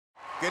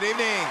Good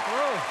evening.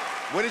 Hello.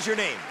 What is your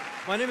name?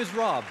 My name is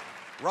Rob.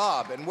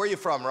 Rob, and where are you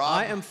from, Rob?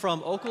 I am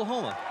from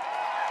Oklahoma.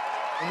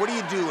 And what do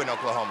you do in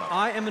Oklahoma?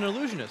 I am an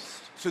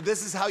illusionist. So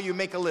this is how you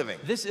make a living?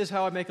 This is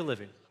how I make a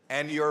living.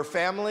 And your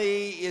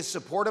family is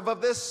supportive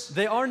of this?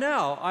 They are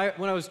now.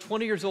 When I was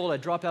 20 years old, I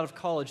dropped out of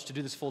college to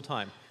do this full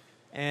time.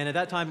 And at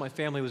that time, my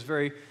family was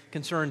very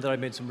concerned that I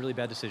made some really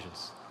bad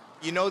decisions.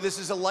 You know, this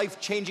is a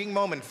life-changing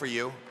moment for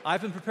you.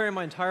 I've been preparing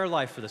my entire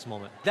life for this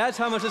moment. That's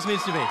how much this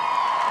means to me.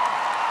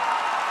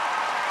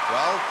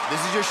 Well, this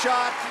is your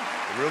shot.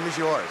 The room is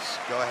yours.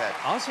 Go ahead.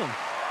 Awesome.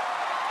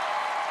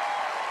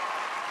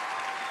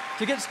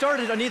 To get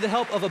started, I need the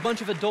help of a bunch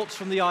of adults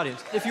from the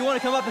audience. If you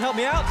want to come up and help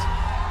me out,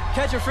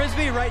 catch a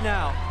Frisbee right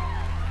now.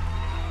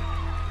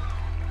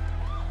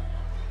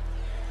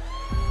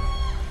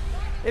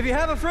 If you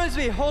have a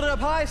Frisbee, hold it up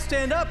high,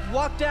 stand up,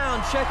 walk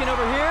down, check in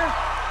over here.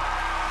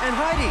 And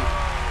Heidi,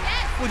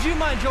 yes, would you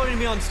mind joining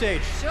me on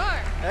stage?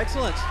 Sure.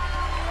 Excellent.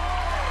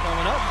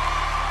 Coming up.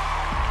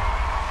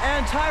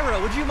 And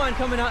Tyra, would you mind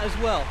coming out as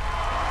well? Yes,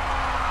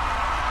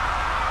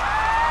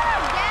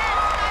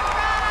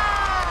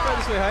 Right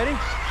this way, Heidi.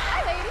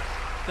 Hi, lady.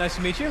 Nice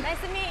to meet you.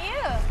 Nice to meet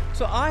you.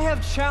 So I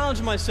have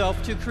challenged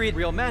myself to create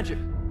real magic.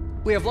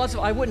 We have lots of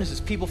eyewitnesses,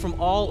 people from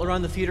all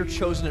around the theater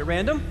chosen at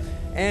random,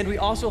 and we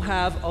also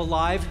have a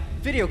live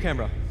video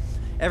camera.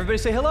 Everybody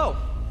say hello.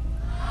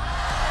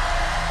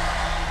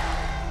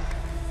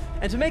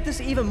 And to make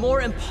this even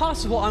more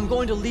impossible, I'm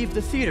going to leave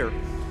the theater.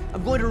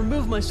 I'm going to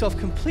remove myself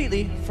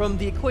completely from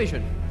the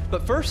equation.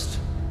 But first,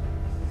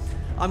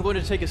 I'm going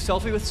to take a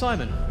selfie with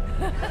Simon.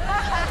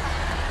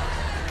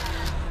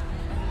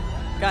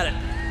 Got it.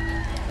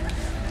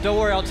 Don't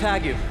worry, I'll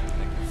tag you.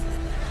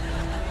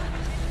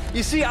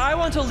 You see, I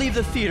want to leave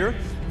the theater.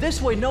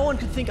 This way, no one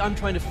could think I'm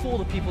trying to fool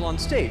the people on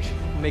stage,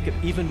 make it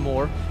even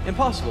more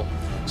impossible.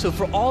 So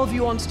for all of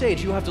you on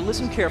stage, you have to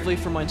listen carefully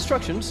for my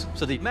instructions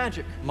so the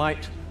magic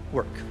might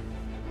work.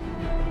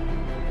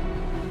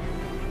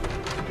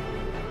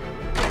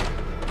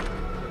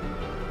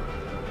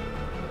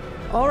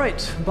 All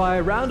right, by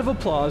a round of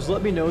applause,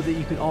 let me know that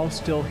you can all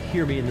still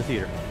hear me in the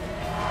theater.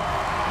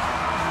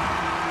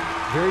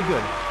 Very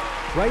good.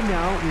 Right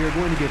now, we are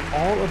going to give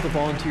all of the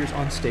volunteers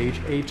on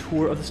stage a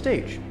tour of the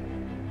stage.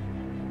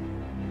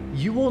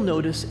 You will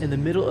notice in the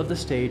middle of the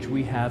stage,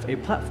 we have a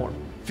platform.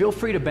 Feel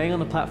free to bang on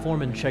the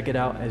platform and check it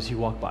out as you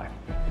walk by.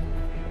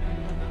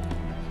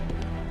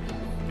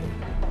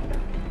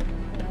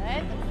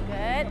 Good,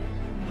 good.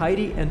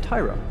 Heidi and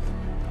Tyra,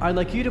 I'd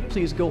like you to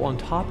please go on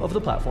top of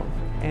the platform.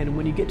 And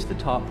when you get to the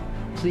top,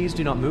 please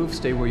do not move,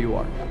 stay where you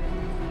are.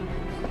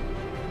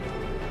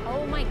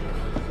 Oh my God.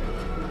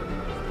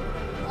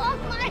 Oh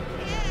my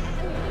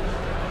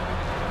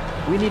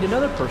God. We need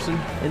another person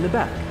in the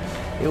back.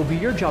 It will be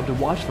your job to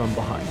watch from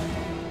behind.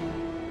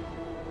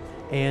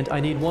 And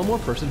I need one more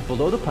person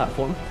below the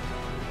platform,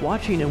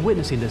 watching and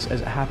witnessing this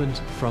as it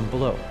happens from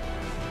below.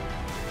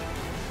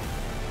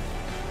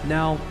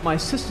 Now, my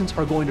assistants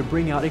are going to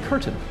bring out a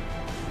curtain.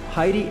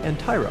 Heidi and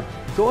Tyra,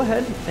 go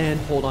ahead and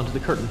hold onto the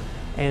curtain,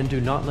 and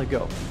do not let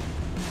go.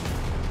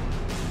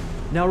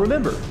 Now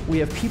remember, we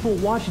have people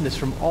watching this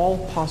from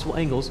all possible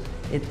angles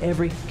in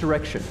every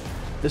direction.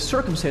 The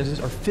circumstances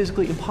are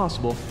physically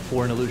impossible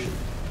for an illusion.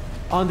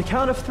 On the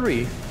count of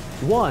 3,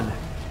 1,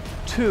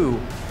 2,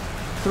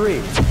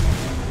 3.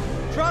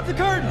 Drop the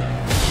curtain!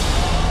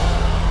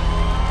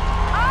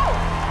 Oh!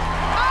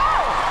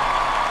 Oh!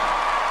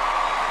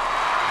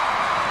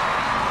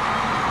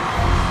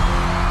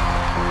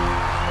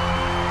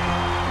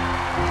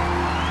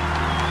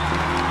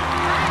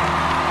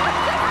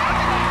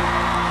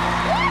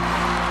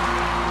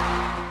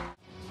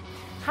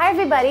 Hi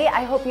everybody,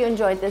 I hope you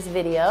enjoyed this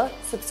video.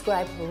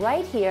 Subscribe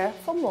right here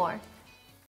for more.